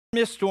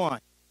missed one.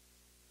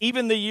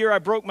 Even the year I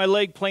broke my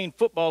leg playing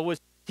football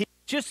was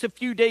just a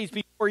few days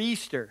before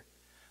Easter.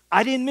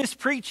 I didn't miss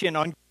preaching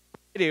on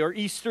Friday or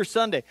Easter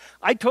Sunday.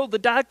 I told the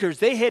doctors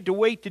they had to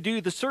wait to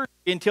do the surgery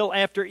until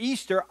after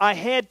Easter. I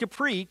had to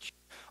preach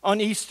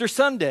on Easter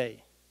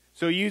Sunday.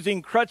 So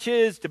using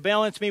crutches to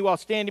balance me while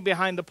standing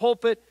behind the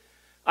pulpit,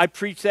 I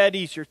preached that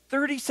Easter.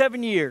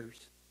 37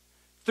 years,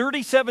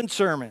 37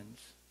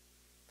 sermons.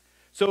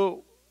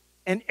 So,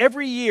 and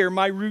every year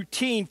my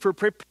routine for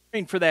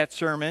preparing for that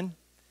sermon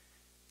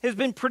has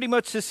been pretty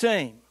much the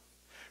same.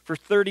 For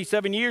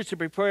 37 years to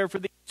prepare for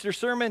the Easter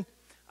sermon,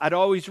 I'd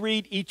always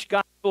read each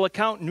gospel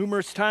account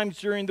numerous times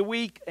during the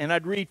week, and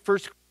I'd read 1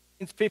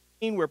 Corinthians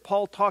 15 where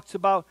Paul talks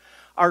about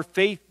our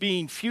faith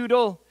being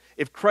futile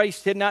if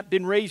Christ had not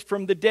been raised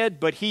from the dead,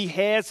 but he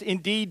has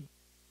indeed.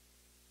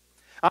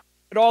 I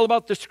read all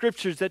about the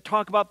scriptures that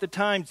talk about the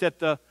times that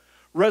the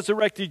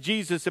resurrected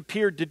Jesus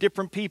appeared to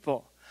different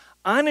people.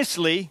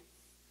 Honestly,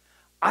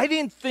 I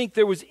didn't think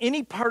there was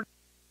any part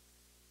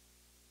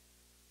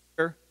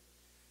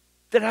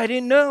that I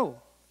didn't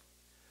know.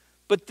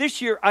 But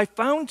this year I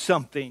found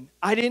something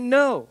I didn't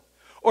know.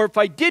 Or if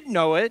I did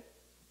know it,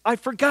 I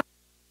forgot.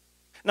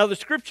 Now the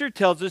scripture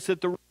tells us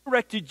that the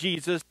resurrected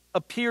Jesus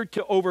appeared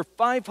to over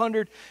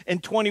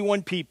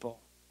 521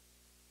 people.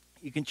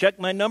 You can check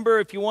my number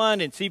if you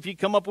want and see if you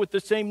come up with the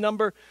same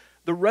number.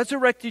 The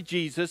resurrected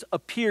Jesus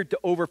appeared to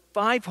over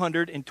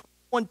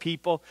 521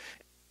 people.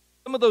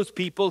 Some of those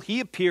people he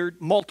appeared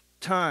multiple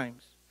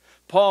times.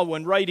 Paul,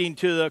 when writing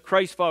to the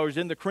Christ followers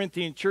in the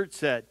Corinthian church,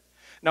 said,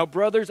 "Now,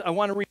 brothers, I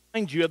want to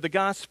remind you of the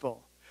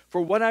gospel.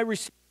 For what I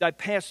received, I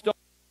passed on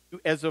to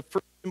you as of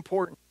first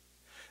importance,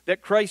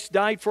 that Christ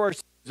died for our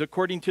sins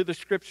according to the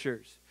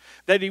Scriptures,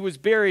 that he was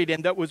buried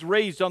and that was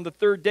raised on the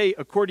third day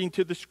according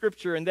to the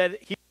Scripture, and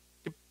that he,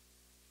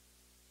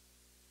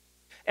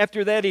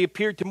 after that he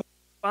appeared to more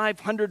than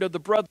 500 of the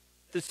brothers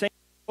at the same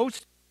time.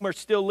 Most of them are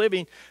still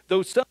living,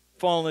 though some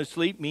had fallen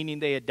asleep, meaning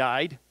they had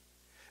died.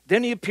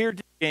 Then he appeared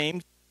to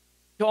James,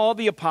 to all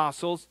the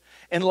apostles,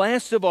 and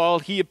last of all,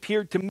 he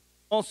appeared to me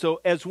also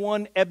as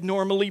one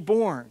abnormally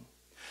born."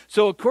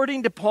 So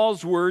according to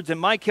Paul's words and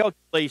my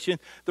calculation,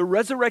 the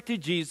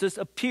resurrected Jesus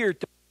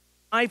appeared to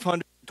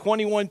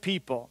 521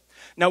 people.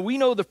 Now we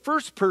know the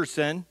first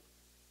person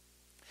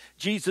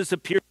Jesus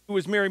appeared to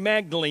was Mary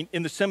Magdalene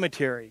in the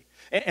cemetery,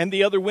 and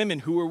the other women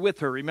who were with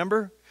her,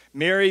 remember?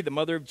 Mary, the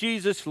mother of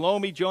Jesus,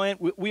 Salome, Joanne,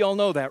 we all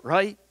know that,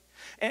 right?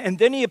 And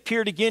then he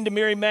appeared again to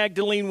Mary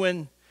Magdalene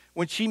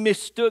when she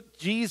mistook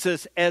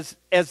Jesus as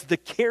the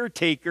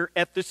caretaker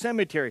at the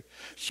cemetery.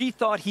 She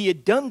thought he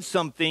had done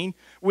something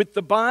with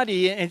the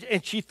body,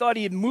 and she thought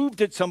he had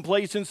moved it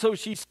someplace. And so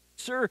she said,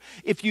 "Sir,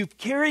 if you've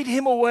carried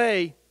him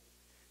away,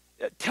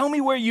 tell me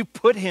where you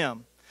put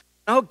him.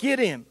 I'll get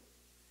him."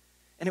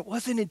 And it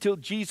wasn't until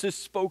Jesus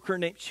spoke her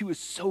name, she was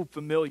so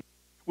familiar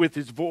with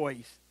his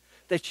voice,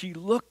 that she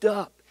looked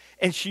up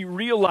and she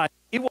realized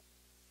it was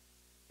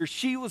her.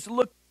 She was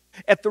looking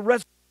at the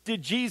resurrection to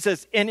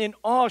Jesus, and in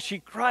awe she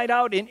cried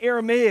out in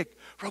Aramaic,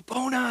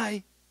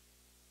 "Rabboni!"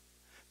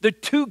 The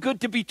too good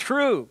to be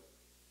true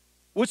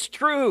was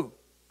true.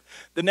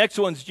 The next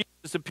ones,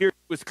 Jesus appeared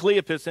with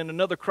Cleopas and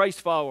another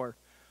Christ follower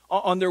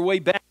on their way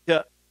back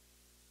to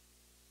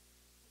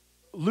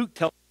Luke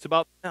tells us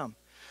about them.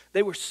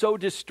 They were so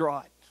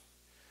distraught.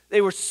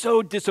 They were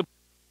so disappointed.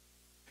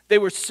 They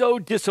were so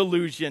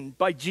disillusioned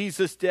by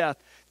Jesus' death.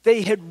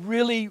 They had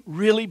really,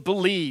 really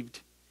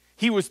believed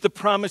he was the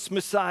promised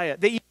Messiah.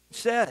 They even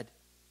said,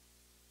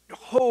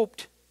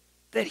 hoped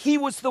that he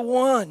was the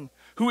one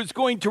who was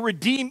going to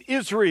redeem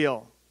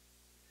Israel.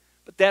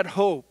 But that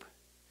hope,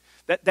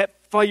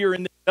 that fire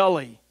in the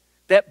belly,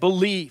 that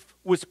belief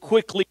was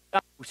quickly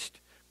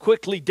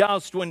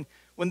doused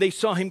when they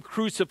saw him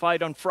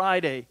crucified on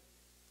Friday,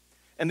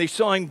 and they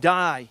saw him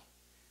die,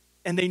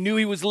 and they knew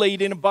he was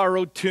laid in a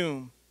borrowed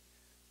tomb.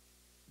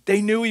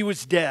 They knew he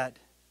was dead,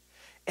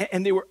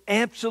 and they were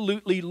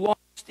absolutely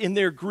lost in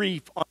their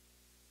grief.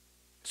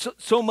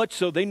 So much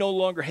so they no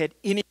longer had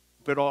any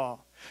hope at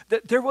all.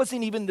 There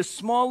wasn't even the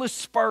smallest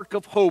spark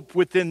of hope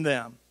within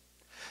them.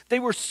 They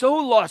were so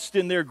lost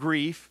in their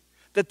grief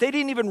that they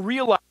didn't even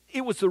realize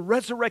it was the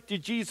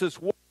resurrected Jesus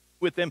walking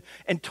with them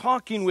and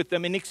talking with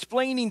them and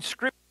explaining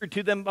scripture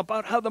to them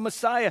about how the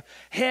Messiah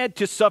had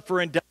to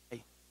suffer and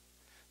die.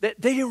 They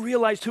didn't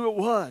realize who it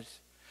was.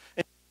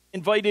 And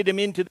invited him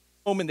into the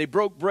home, and they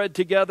broke bread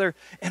together,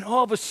 and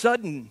all of a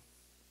sudden,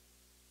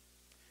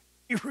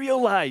 he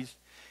realized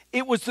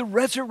it was the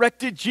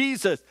resurrected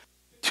Jesus.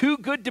 Too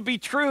good to be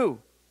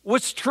true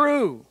was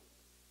true.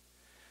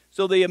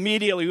 So they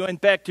immediately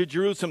went back to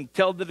Jerusalem to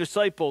tell the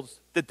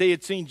disciples that they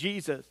had seen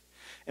Jesus.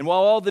 And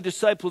while all the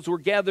disciples were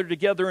gathered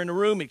together in a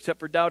room, except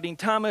for doubting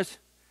Thomas,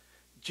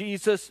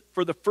 Jesus,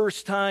 for the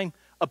first time,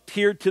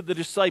 appeared to the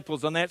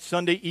disciples on that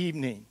Sunday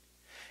evening.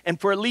 And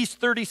for at least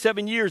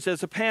 37 years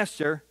as a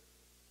pastor,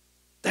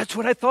 that's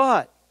what I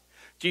thought.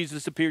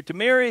 Jesus appeared to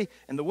Mary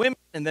and the women,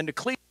 and then to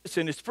Cleopas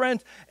and his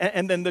friends,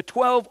 and then the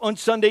 12 on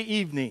Sunday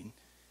evening.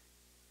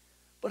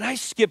 But I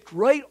skipped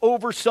right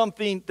over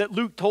something that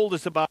Luke told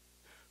us about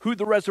who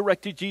the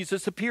resurrected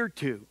Jesus appeared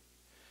to.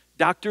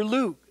 Dr.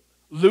 Luke,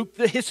 Luke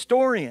the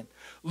historian,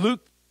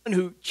 Luke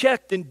who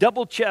checked and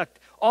double-checked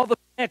all the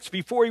facts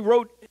before he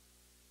wrote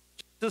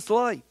Jesus'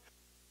 life.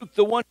 Luke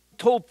the one who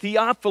told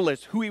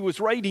Theophilus who he was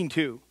writing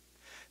to.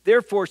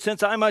 Therefore,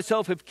 since I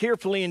myself have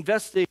carefully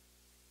investigated,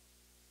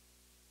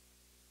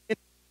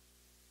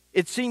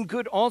 it seemed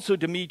good also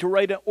to me to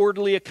write an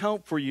orderly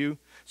account for you,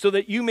 so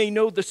that you may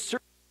know the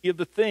certainty of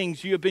the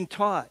things you have been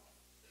taught.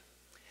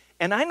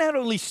 And I not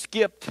only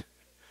skipped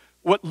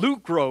what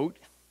Luke wrote,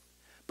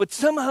 but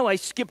somehow I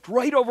skipped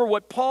right over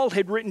what Paul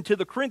had written to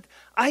the Corinthians.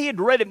 I had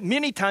read it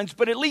many times,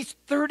 but at least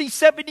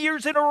 37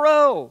 years in a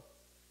row.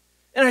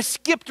 And I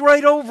skipped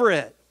right over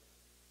it.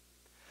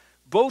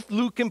 Both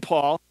Luke and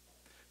Paul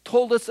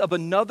told us of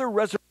another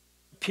resurrection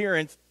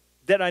appearance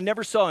that I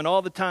never saw in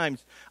all the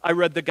times I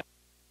read the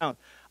Gospel.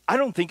 I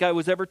don't think I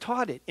was ever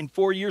taught it in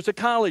 4 years of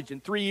college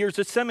and 3 years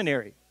of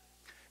seminary.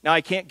 Now,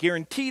 I can't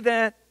guarantee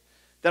that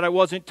I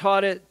wasn't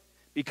taught it,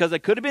 because I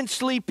could have been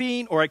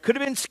sleeping, or I could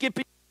have been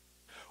skipping,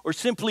 or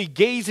simply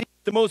gazing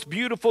at the most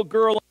beautiful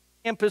girl on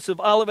the campus of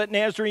Olivet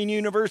Nazarene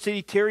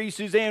University, Terry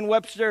Suzanne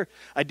Webster.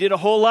 I did a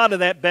whole lot of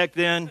that back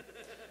then.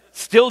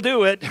 Still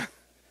do it.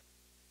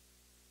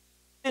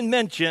 Been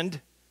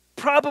mentioned,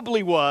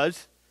 probably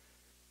was,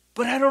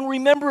 but I don't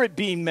remember it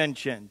being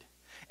mentioned.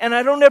 And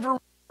I don't ever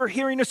remember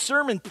hearing a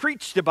sermon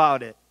preached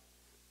about it.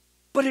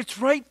 But it's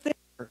right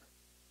there.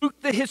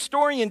 Luke the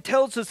historian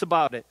tells us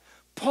about it.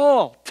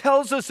 Paul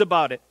tells us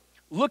about it.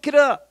 Look it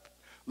up.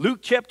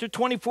 Luke chapter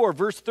 24,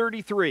 verse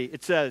 33.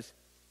 It says,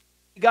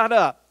 he got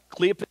up,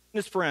 Cleopas and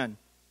his friend.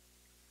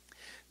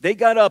 They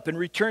got up and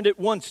returned at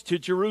once to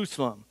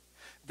Jerusalem.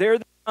 There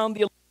they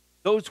found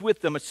those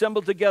with them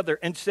assembled together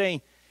and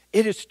saying,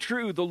 it is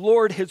true, the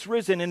Lord has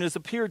risen and has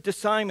appeared to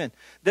Simon.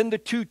 Then the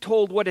two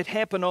told what had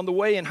happened on the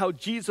way and how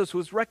Jesus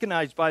was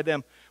recognized by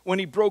them when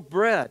he broke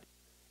bread.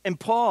 And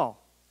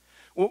Paul,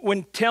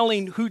 when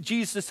telling who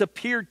Jesus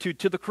appeared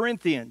to the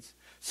Corinthians,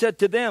 said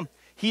to them,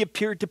 he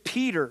appeared to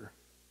Peter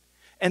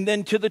and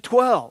then to the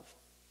 12.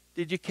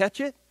 Did you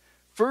catch it?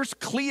 First,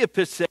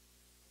 Cleopas said,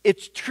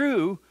 it's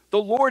true, the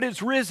Lord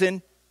has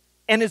risen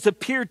and has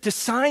appeared to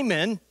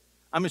Simon.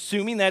 I'm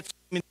assuming that's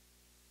Simon.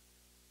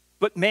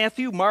 But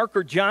Matthew, Mark,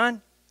 or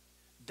John,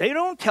 they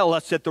don't tell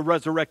us that the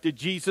resurrected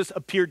Jesus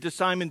appeared to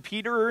Simon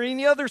Peter or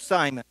any other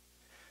Simon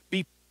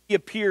before he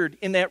appeared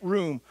in that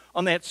room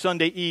on that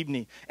Sunday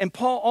evening. And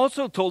Paul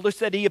also told us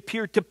that he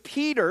appeared to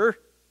Peter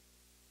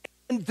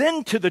and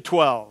then to the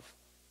 12.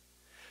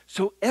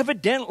 So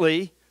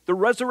evidently, the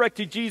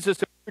resurrected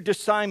Jesus appeared to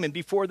Simon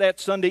before that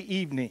Sunday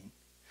evening.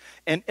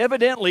 And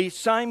evidently,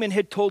 Simon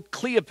had told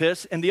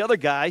Cleopas and the other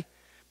guy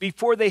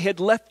before they had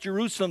left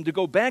Jerusalem to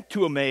go back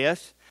to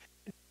Emmaus.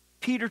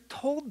 Peter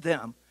told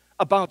them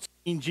about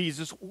seeing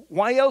Jesus.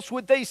 Why else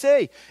would they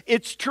say,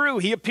 it's true,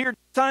 he appeared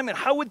to Simon?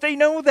 How would they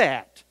know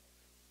that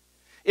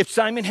if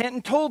Simon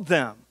hadn't told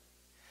them?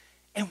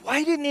 And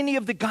why didn't any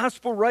of the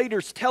gospel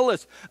writers tell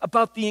us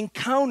about the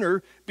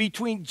encounter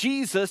between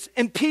Jesus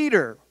and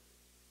Peter?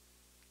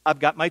 I've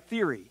got my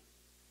theory.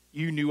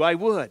 You knew I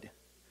would.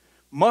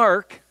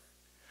 Mark,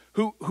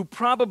 who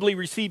probably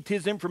received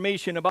his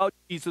information about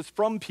Jesus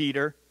from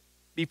Peter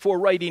before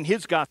writing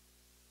his gospel,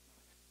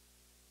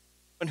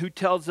 who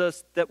tells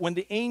us that when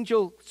the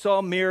angel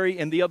saw Mary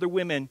and the other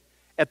women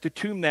at the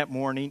tomb that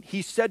morning,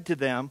 he said to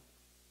them,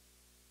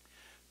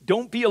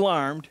 don't be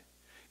alarmed.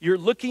 You're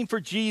looking for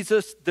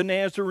Jesus the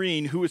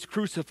Nazarene who was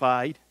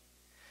crucified.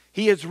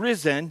 He has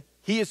risen.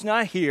 He is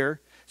not here.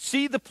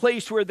 See the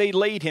place where they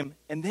laid him.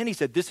 And then he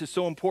said, this is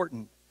so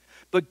important.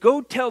 But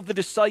go tell the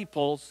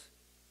disciples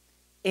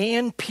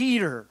and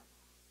Peter.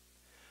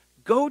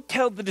 Go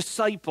tell the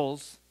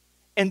disciples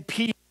and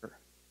Peter.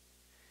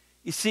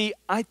 You see,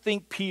 I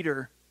think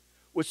Peter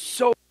was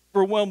so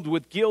overwhelmed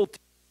with guilt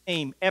and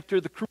shame after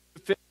the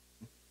crucifixion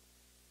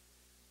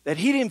that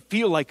he didn't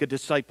feel like a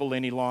disciple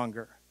any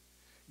longer.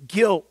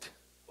 Guilt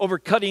over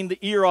cutting the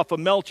ear off of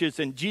Malchus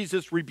and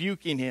Jesus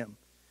rebuking him.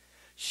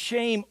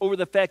 Shame over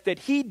the fact that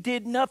he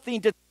did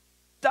nothing to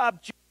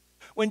stop Judas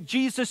when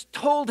Jesus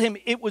told him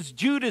it was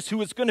Judas who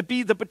was going to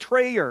be the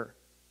betrayer.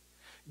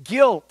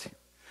 Guilt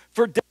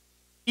for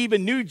he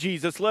even knew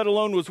Jesus, let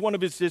alone was one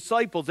of his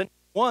disciples, and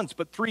not once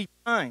but 3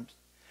 times.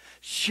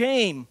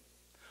 Shame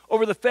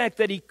over the fact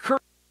that he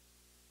cursed.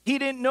 He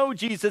didn't know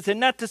Jesus, and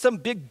not to some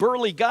big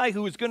burly guy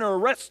who was going to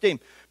arrest him,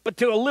 but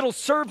to a little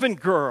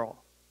servant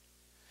girl.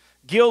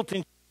 Guilt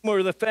and shame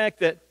over the fact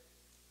that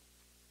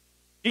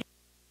Jesus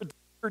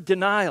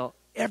denial,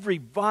 every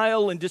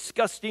vile and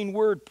disgusting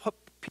word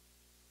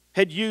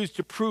had used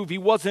to prove he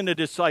wasn't a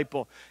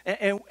disciple.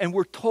 And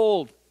we're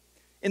told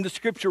in the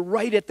scripture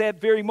right at that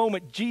very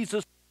moment,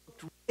 Jesus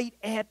looked right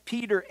at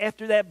Peter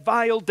after that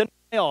vile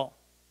denial.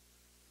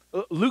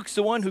 Luke's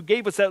the one who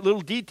gave us that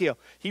little detail.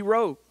 He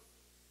wrote,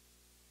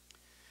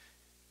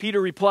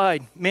 Peter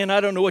replied, man, I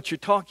don't know what you're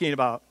talking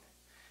about.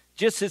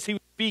 Just as he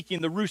was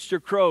speaking, the rooster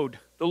crowed.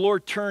 The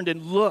Lord turned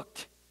and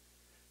looked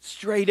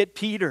straight at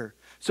Peter.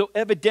 So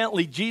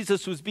evidently,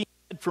 Jesus was being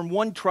led from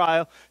one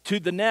trial to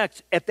the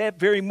next at that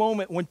very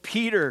moment when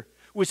Peter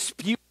was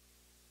spewing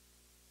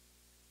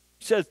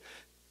says,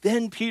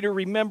 then Peter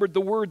remembered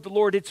the word the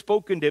Lord had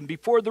spoken to him.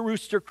 Before the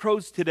rooster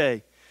crows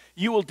today,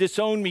 you will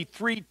disown me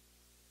 3 times.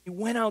 He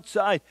went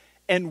outside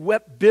and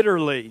wept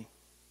bitterly.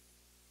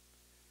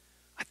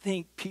 I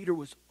think Peter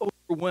was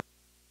overwhelmed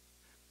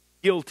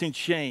with guilt and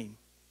shame.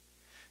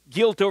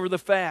 Guilt over the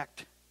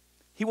fact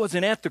he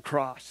wasn't at the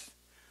cross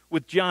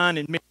with John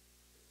and Mary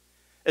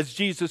as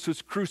Jesus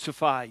was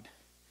crucified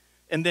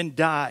and then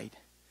died.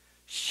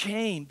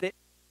 Shame that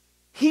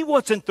he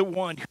wasn't the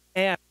one who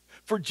asked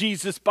for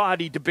Jesus'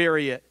 body to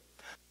bury it.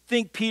 I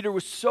think Peter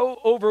was so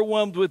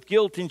overwhelmed with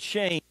guilt and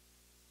shame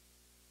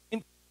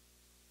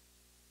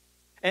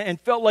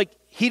and felt like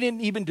he didn't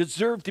even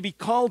deserve to be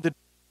called to.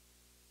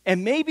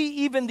 And maybe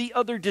even the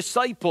other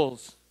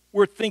disciples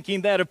were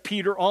thinking that of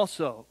Peter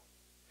also.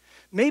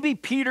 Maybe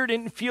Peter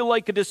didn't feel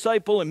like a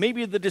disciple, and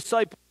maybe the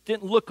disciples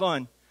didn't look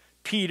on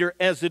Peter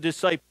as a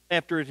disciple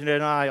after his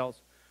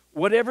denials.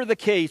 Whatever the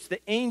case, the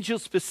angel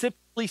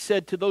specifically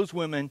said to those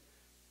women,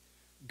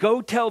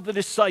 go tell the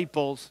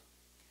disciples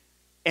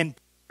and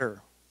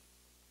Peter.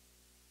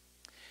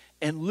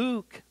 And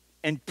Luke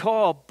and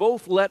Paul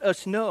both let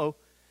us know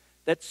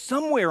that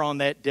somewhere on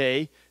that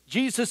day,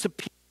 Jesus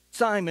appeared to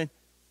Simon,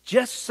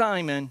 just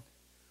Simon,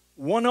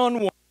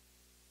 one-on-one,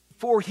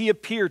 before he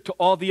appeared to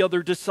all the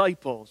other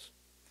disciples.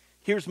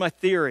 Here's my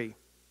theory.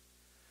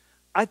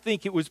 I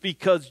think it was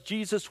because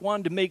Jesus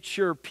wanted to make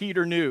sure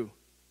Peter knew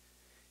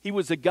he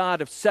was a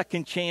God of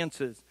second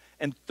chances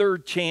and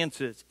third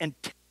chances. And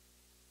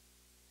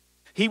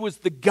he was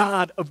the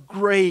God of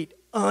great,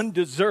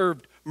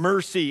 undeserved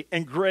mercy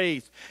and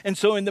grace. And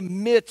so in the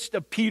midst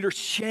of Peter's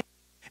shame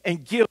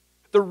and guilt,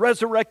 the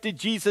resurrected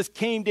Jesus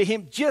came to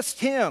him, just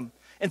him,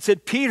 and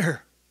said,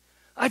 Peter,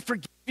 I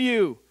forgive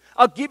you.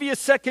 I'll give you a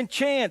second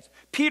chance.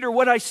 Peter,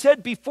 what I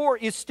said before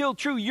is still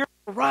true. You're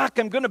the rock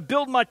I'm going to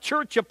build my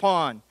church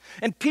upon.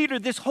 And Peter,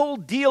 this whole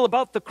deal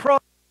about the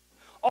cross,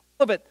 all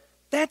of it,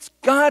 that's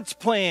God's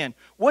plan.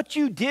 What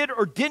you did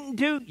or didn't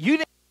do, you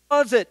didn't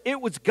cause it.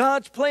 It was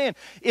God's plan.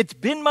 It's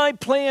been my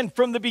plan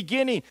from the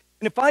beginning.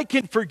 And if I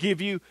can forgive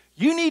you,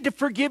 you need to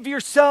forgive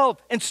yourself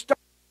and start.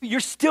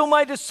 You're still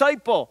my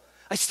disciple.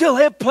 I still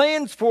have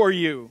plans for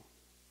you.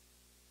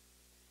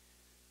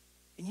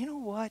 And you know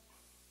what?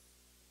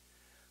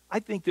 I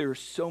think there are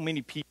so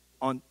many people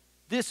on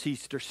this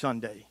Easter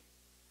Sunday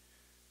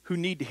who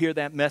need to hear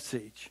that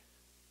message.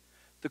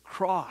 The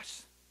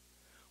cross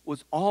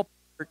was all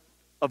part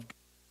of God's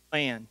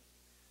plan.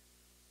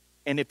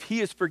 And if he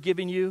has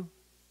forgiven you,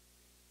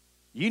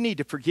 you need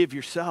to forgive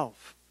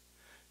yourself.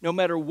 No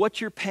matter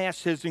what your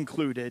past has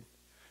included,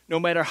 no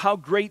matter how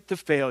great the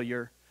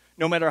failure,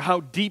 no matter how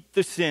deep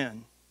the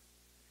sin.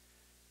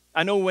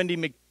 I know Wendy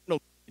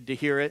McDonald needed to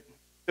hear it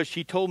because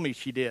she told me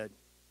she did.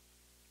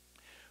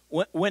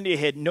 Wendy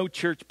had no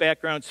church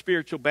background,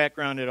 spiritual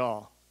background at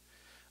all.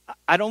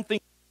 I don't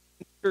think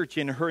she was in church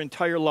in her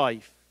entire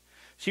life.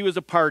 She was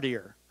a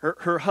partier.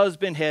 Her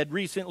husband had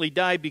recently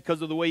died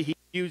because of the way he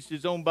used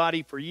his own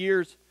body for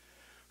years.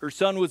 Her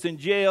son was in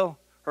jail.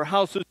 Her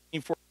house was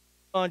being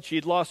foreclosed. She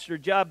had lost her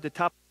job to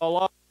top it all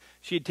off.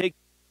 She had taken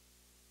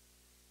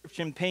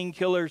prescription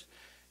painkillers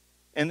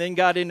and then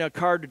got in a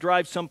car to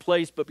drive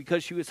someplace, but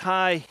because she was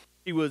high,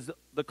 she was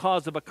the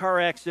cause of a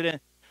car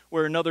accident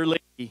where another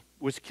lady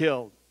was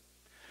killed.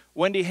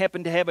 Wendy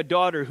happened to have a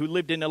daughter who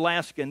lived in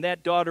Alaska, and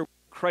that daughter was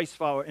a Christ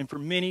follower, and for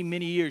many,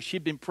 many years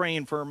she'd been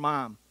praying for her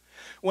mom.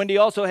 Wendy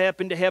also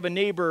happened to have a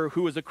neighbor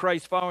who was a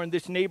Christ follower, and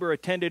this neighbor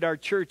attended our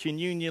church in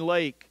Union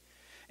Lake.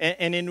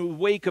 And in the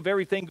wake of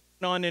everything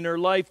going on in her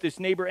life, this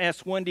neighbor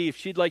asked Wendy if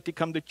she'd like to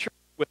come to church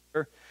with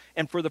her,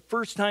 and for the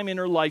first time in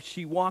her life,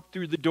 she walked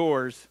through the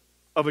doors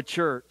of a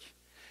church.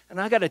 And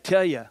I got to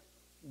tell you,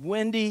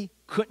 Wendy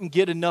couldn't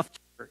get enough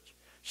church.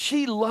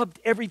 She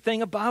loved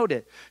everything about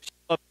it. She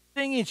loved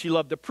singing, she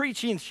loved the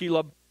preaching, she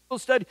loved Bible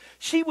study.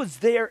 She was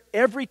there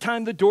every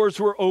time the doors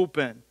were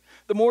open.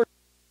 The more,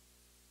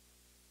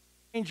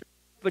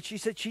 but she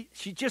said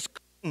she just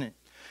couldn't.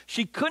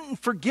 She couldn't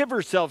forgive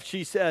herself,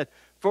 she said,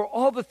 for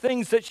all the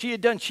things that she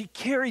had done. She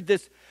carried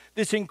this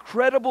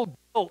incredible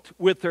guilt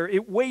with her.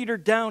 It weighed her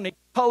down. It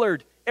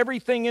colored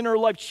everything in her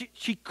life.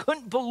 She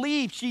couldn't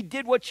believe she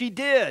did what she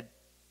did.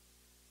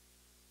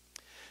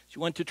 She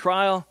went to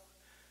trial.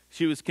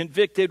 She was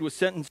convicted, was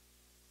sentenced.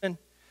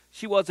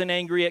 She wasn't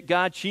angry at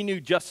God. She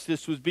knew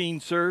justice was being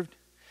served.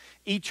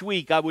 Each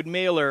week I would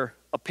mail her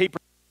a paper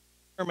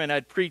sermon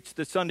I'd preached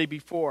the Sunday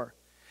before.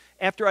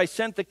 After I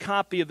sent the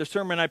copy of the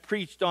sermon I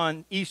preached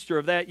on Easter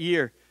of that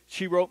year,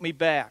 she wrote me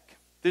back.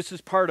 This is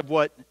part of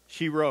what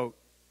she wrote.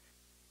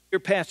 Dear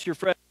Pastor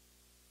Fred,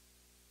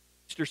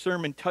 Easter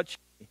sermon touched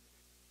me.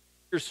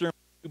 Your sermon,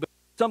 but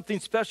something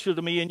special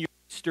to me in your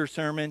Easter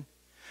sermon.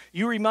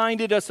 You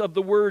reminded us of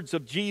the words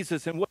of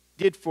Jesus and what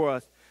he did for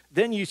us.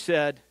 Then you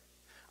said,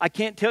 I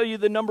can't tell you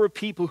the number of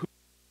people who,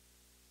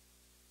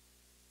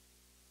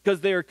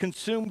 because they are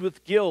consumed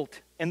with guilt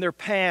and their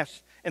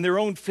past and their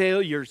own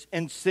failures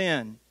and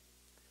sin.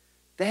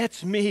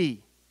 That's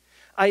me.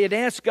 I had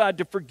asked God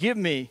to forgive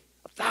me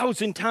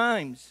 1,000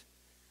 times,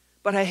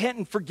 but I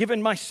hadn't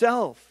forgiven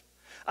myself.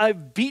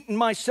 I've beaten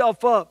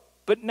myself up,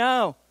 but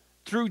now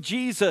through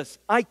Jesus,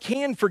 I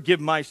can forgive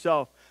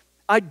myself.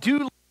 I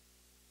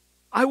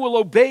will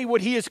obey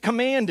what he has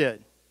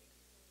commanded.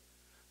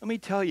 Let me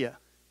tell you, it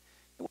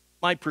wasn't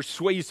my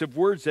persuasive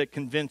words that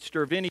convinced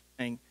her of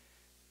anything.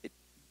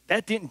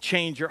 That didn't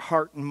change her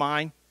heart and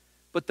mind,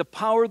 but the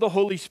power of the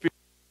Holy Spirit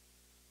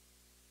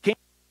came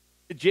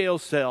to the jail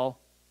cell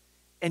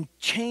and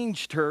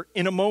changed her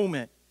in a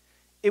moment.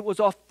 It was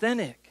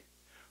authentic.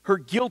 Her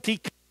guilty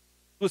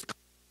was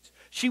cleansed.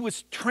 She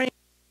was trained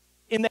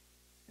in that.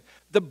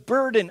 The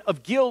burden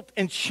of guilt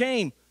and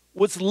shame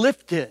was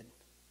lifted.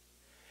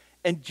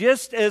 And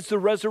just as the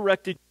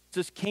resurrected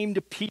Jesus came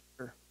to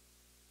Peter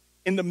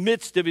in the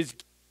midst of his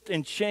guilt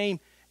and shame,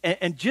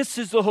 and just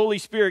as the Holy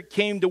Spirit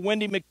came to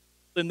Wendy McDonald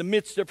in the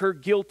midst of her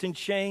guilt and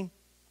shame,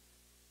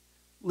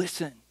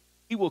 listen,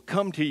 he will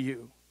come to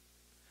you.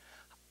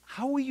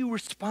 How will you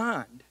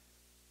respond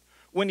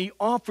when he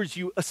offers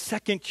you a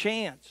second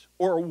chance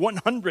or a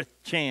 100th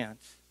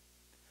chance?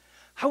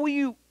 How will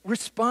you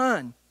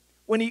respond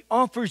when he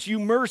offers you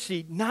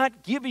mercy,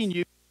 not giving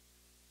you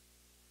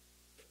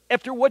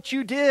after what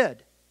you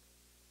did?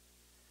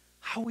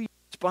 How will you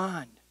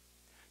respond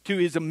to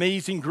his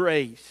amazing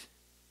grace?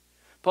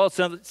 Paul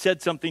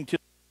said something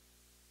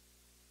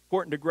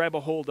important to grab a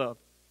hold of.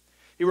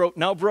 He wrote,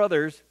 "Now,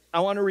 brothers, I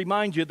want to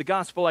remind you of the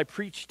gospel I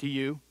preached to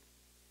you,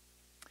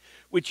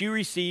 which you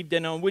received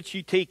and on which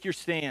you take your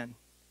stand.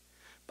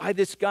 By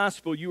this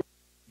gospel,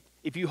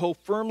 if you hold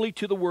firmly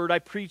to the word I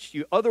preached to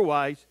you,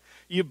 otherwise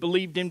you've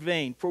believed in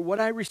vain. For what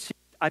I received,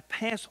 I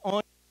pass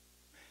on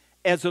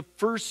as of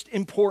first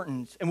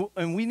importance."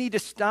 And we need to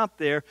stop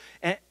there.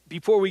 And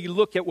before we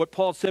look at what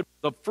Paul said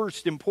of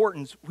first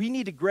importance, we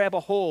need to grab a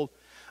hold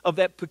of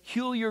that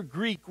peculiar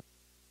Greek word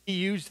he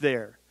used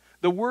there.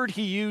 The word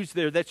he used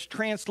there that's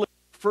translated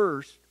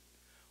first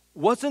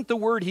wasn't the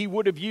word he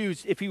would have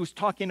used if he was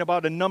talking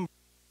about a number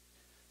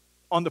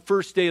on the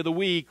first day of the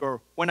week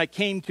or when I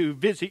came to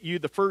visit you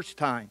the first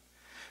time.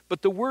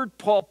 But the word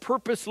Paul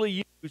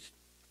purposely used,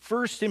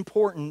 first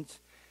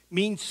importance,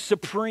 means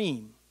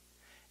supreme.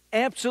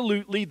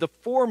 Absolutely the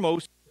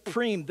foremost,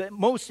 supreme, the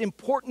most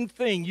important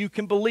thing you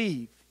can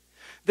believe.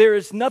 There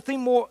is nothing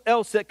more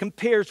else that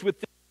compares with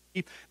this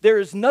belief. There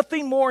is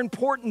nothing more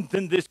important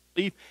than this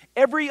belief.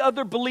 Every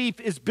other belief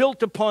is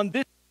built upon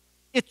this.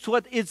 It's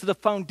what is the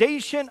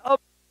foundation of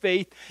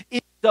faith.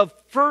 It's of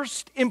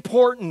first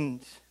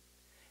importance.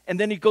 And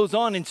then he goes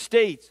on and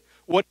states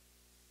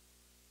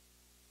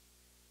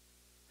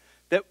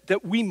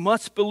that we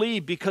must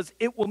believe, because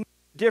it will make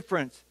a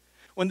difference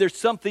when there's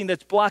something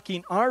that's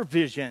blocking our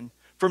vision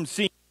from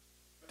seeing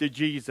to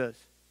Jesus.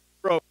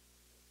 For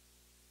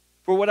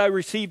what I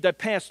received, I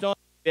passed on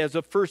as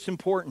of first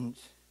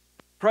importance.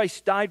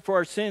 Christ died for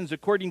our sins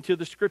according to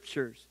the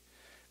Scriptures,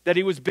 that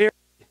he was buried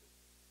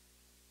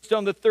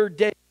on the third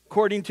day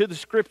according to the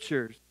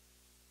Scriptures,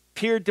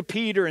 appeared to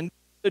Peter and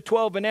the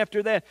 12, and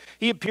after that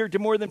he appeared to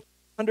more than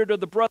 100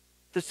 of the brothers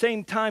at the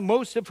same time,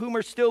 most of whom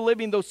are still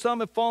living, though some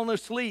have fallen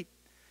asleep.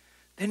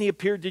 Then he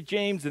appeared to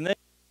James, and then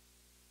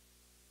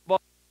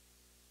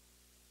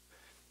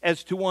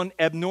as to one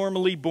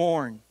abnormally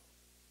born.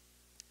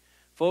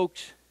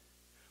 Folks,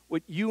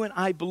 what you and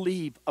I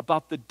believe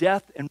about the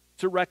death and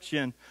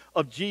resurrection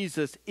of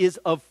Jesus is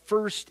of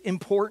first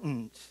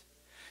importance.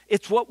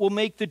 It's what will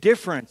make the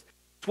difference.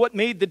 It's what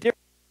made the difference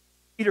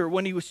for Peter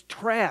when he was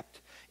trapped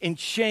in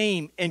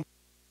shame and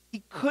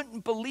he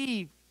couldn't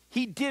believe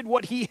he did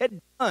what he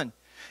had done.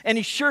 And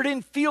he sure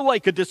didn't feel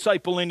like a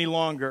disciple any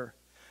longer.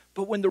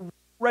 But when the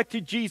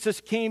resurrected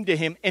Jesus came to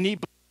him and he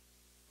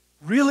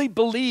really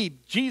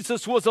believed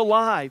Jesus was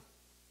alive,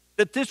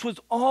 that this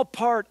was all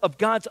part of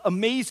God's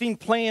amazing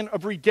plan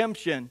of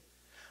redemption,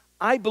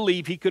 I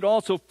believe he could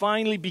also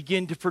finally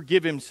begin to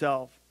forgive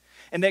himself,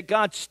 and that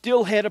God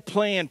still had a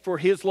plan for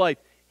his life.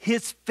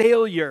 His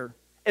failure,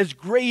 as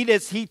great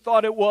as he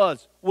thought it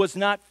was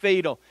not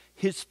fatal.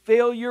 His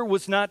failure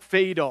was not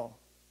fatal.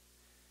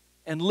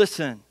 And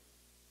listen,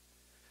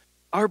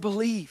 our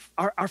belief,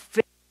 our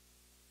faith,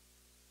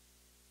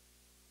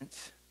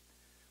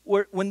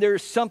 when there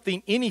is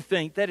something,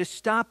 anything that is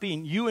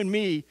stopping you and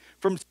me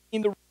from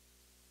seeing the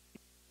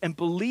and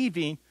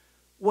believing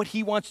what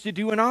he wants to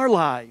do in our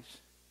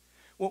lives.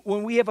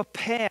 When we have a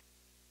past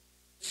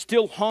that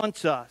still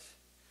haunts us,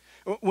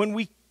 when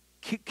we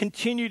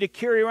continue to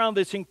carry around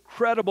this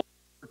incredible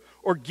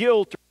or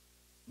guilt,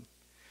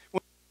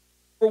 when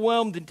we're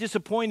overwhelmed and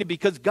disappointed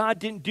because God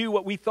didn't do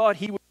what we thought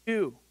he would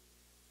do.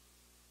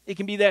 It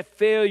can be that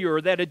failure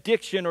or that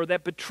addiction or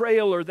that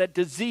betrayal or that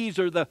disease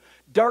or the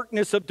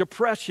darkness of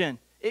depression.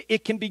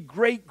 It can be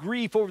great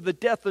grief over the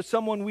death of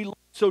someone we love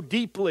so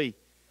deeply.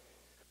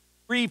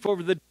 Grief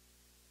over the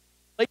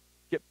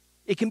relationship.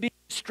 It can be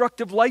a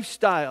destructive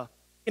lifestyle.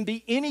 It can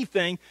be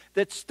anything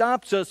that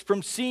stops us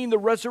from seeing the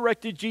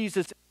resurrected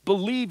Jesus,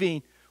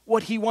 believing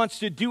what he wants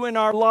to do in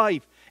our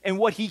life and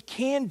what he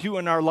can do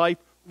in our life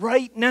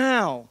right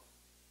now.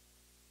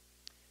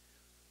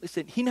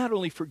 Listen, he not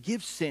only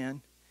forgives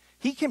sin,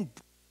 he can bring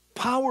the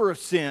power of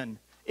sin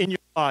in your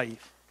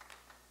life.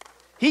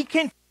 He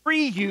can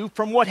free you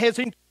from what has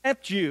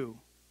entrapped you.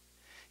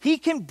 He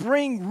can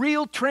bring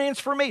real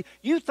transformation.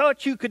 You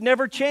thought you could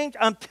never change?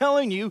 I'm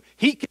telling you,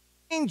 He can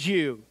change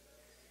you.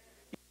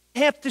 You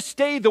don't have to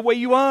stay the way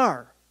you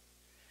are.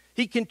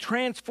 He can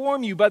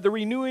transform you by the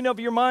renewing of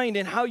your mind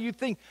and how you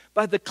think,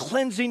 by the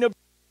cleansing of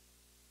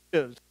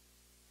your lives.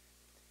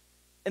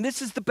 And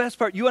this is the best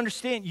part. You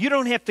understand, you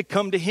don't have to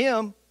come to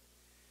Him.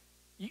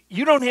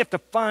 You don't have to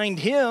find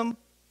Him.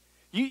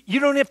 You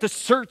don't have to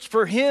search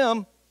for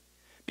Him,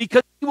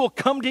 because He will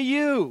come to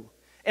you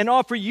and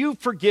offer you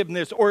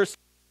forgiveness, or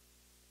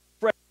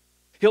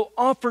He'll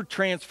offer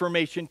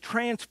transformation,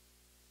 transform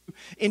you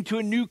into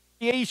a new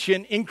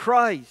creation in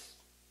Christ.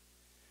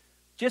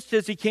 Just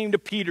as He came to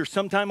Peter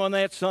sometime on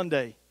that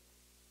Sunday,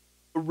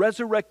 the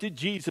resurrected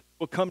Jesus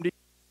will come to you.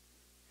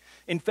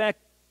 In fact,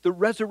 the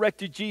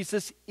resurrected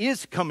Jesus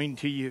is coming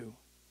to you.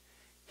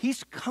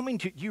 He's coming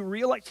to you. You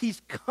realize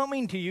He's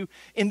coming to you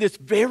in this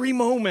very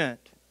moment.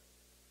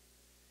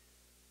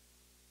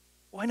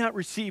 Why not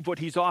receive what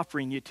He's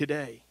offering you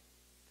today?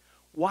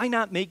 Why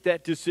not make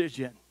that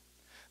decision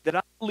that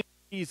I believe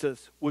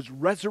Jesus was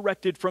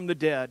resurrected from the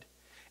dead,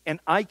 and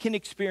I can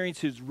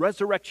experience His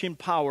resurrection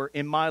power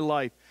in my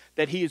life,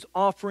 that He is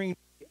offering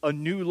a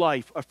new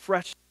life, a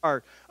fresh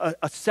start,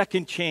 a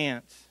second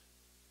chance?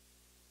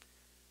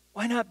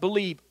 Why not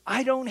believe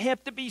I don't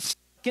have to be stuck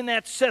in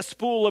that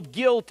cesspool of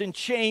guilt and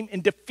shame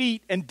and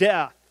defeat and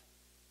death?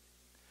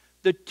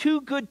 The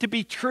too good to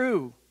be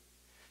true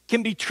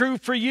can be true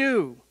for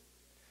you,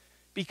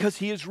 because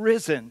He is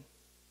risen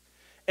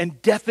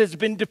and death has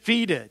been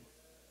defeated.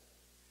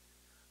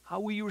 How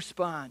will you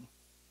respond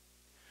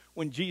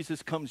when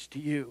Jesus comes to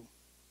you?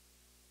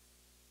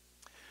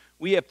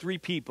 We have 3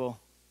 people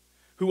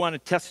who want to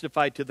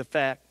testify to the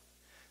fact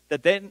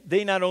that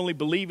they not only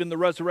believe in the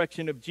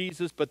resurrection of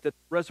Jesus, but that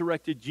the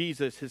resurrected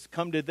Jesus has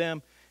come to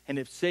them and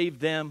have saved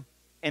them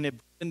and have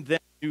given them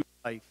new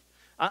life.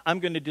 I'm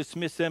going to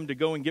dismiss them to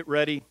go and get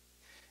ready.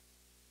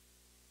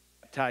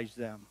 Baptize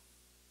them.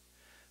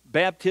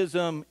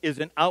 Baptism is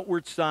an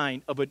outward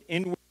sign of an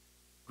inward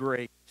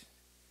grace.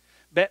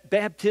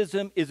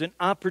 Baptism is an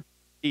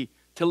opportunity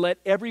to let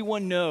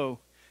everyone know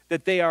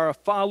that they are a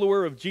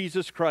follower of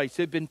Jesus Christ.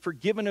 They've been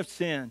forgiven of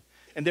sin,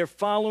 and they're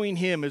following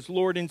Him as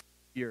Lord and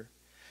Savior.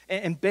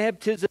 And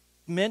baptism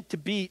is meant to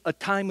be a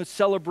time of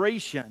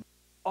celebration.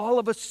 All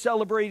of us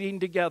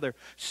celebrating together,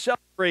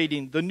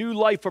 celebrating the new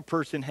life a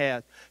person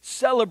has,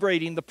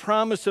 celebrating the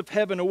promise of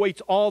heaven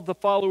awaits all the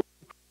followers,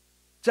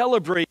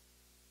 celebrating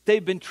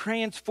they've been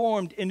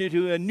transformed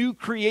into a new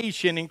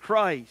creation in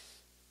Christ.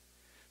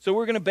 So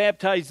we're going to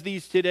baptize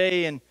these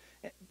today, and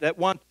that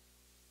want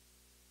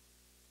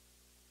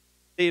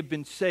they have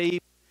been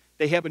saved,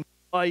 they have a new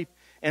life,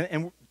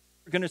 and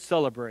we're going to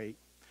celebrate.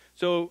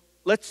 So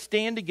let's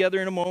stand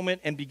together in a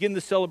moment and begin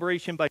the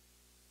celebration by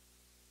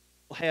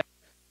have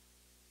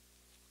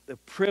the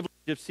privilege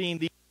of seeing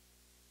these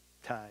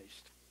baptized.